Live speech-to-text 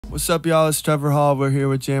What's up, y'all? It's Trevor Hall. We're here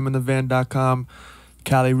with JAMINTHEVAN.com,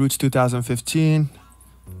 Cali Roots 2015.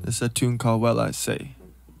 This is a tune called Well I Say.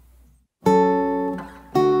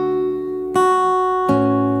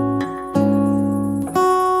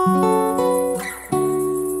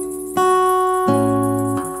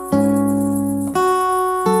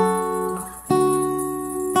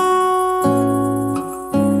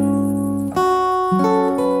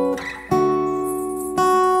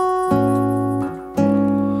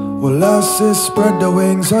 Well, I say spread the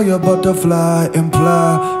wings of your butterfly,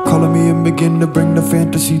 imply calling me and begin to bring the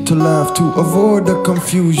fantasy to life. To avoid the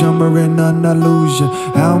confusion, we're in an illusion.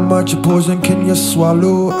 How much poison can you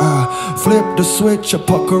swallow? I flip the switch, I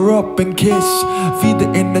pucker up and kiss. Feed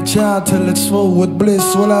the inner child till it's full with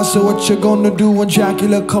bliss. Well, I say what you gonna do when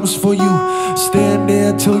Dracula comes for you? Stand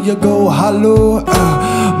there till you go hollow.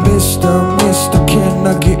 Mister, can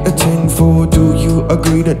I get a 10 for? Do you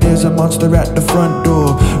agree that there's a monster at the front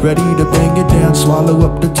door, ready to bang it down, swallow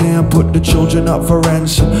up the town, put the children up for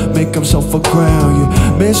ransom, make himself a crown?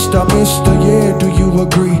 Yeah, Mister, yeah, do you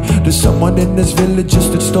agree? There's someone in this village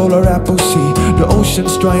just that stole our apple seed. The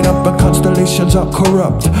ocean's drying up and constellations are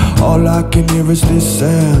corrupt. All I can hear is this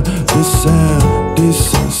sound, this sound,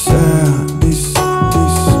 this sound, this.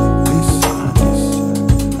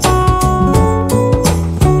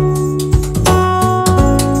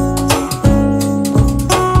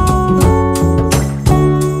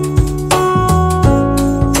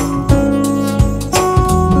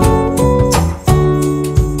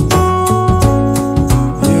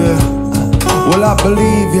 Well, I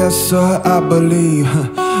believe, yes sir, I believe.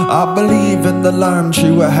 I believe in the lime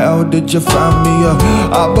tree. Well, how did you find me?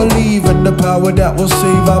 I believe in the power that will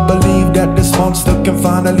save. I believe that this monster can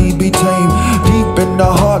finally be tamed. Deep in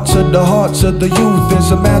the hearts of the youth,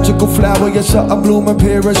 there's a magical flower, yes a blooming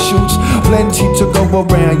parachutes. Plenty to go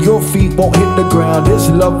around, your feet won't hit the ground. This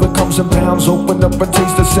love, it comes in pounds, open up and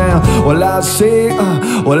taste the sound. Well, I say,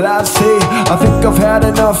 I think I've had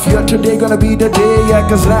enough. Yeah, today gonna be the day, yeah,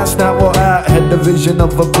 cause last night, well, I had the vision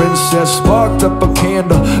of a princess. Sparked up a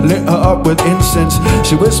candle, lit her up with incense.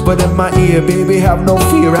 She whispered in my ear, baby, have no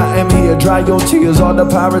fear, I am here. Dry your tears, all the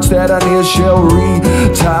pirates that are near shall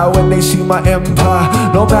retire when they see my empire.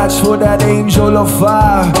 No match for that angel of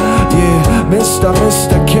fire. Yeah, Mister,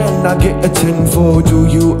 can I get a 10 for? Do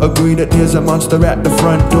you agree that there's a monster at the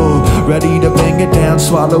front door, ready to bang it down,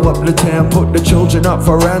 swallow up the town, put the children up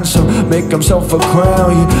for ransom, make himself a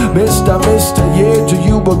crown? Yeah, Mister, yeah, do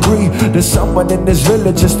you agree? There's someone in this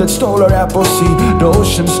village just that stole our apple seed. The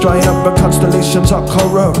ocean's drying up and constellations are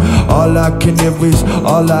corrupt. All I can hear is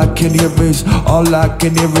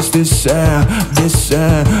this sound, this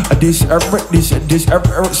sound, this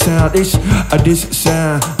sound, this.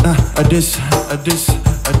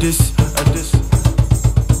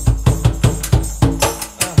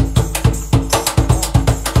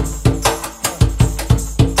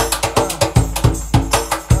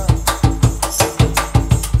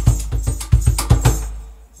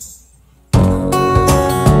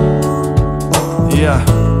 Yeah.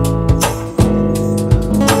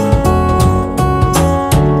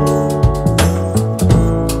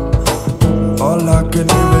 All I can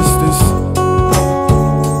hear is this.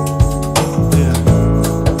 Yeah.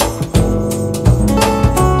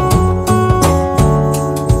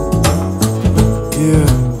 Yeah.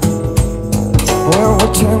 Well,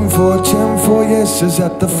 we're 10 for, yes, is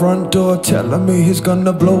at the front door, telling me he's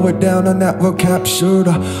gonna blow it down and that we're captured.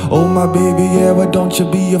 Oh my baby, yeah, well don't you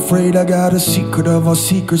be afraid. I got a secret of all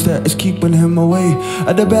secrets that is keeping him away.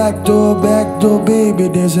 At the back door, baby,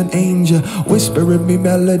 there's an angel whispering me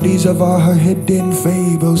melodies of all her hidden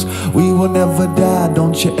fables. We will never die,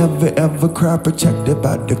 don't you ever cry, protected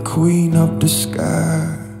by the queen of the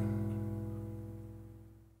sky.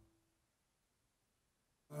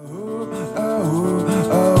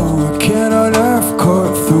 Can an earth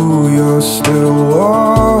cut through your still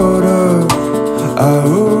water?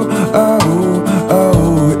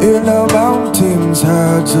 In the mountains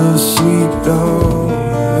hides a sweet dove.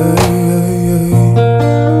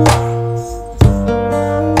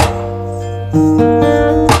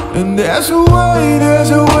 And there's a way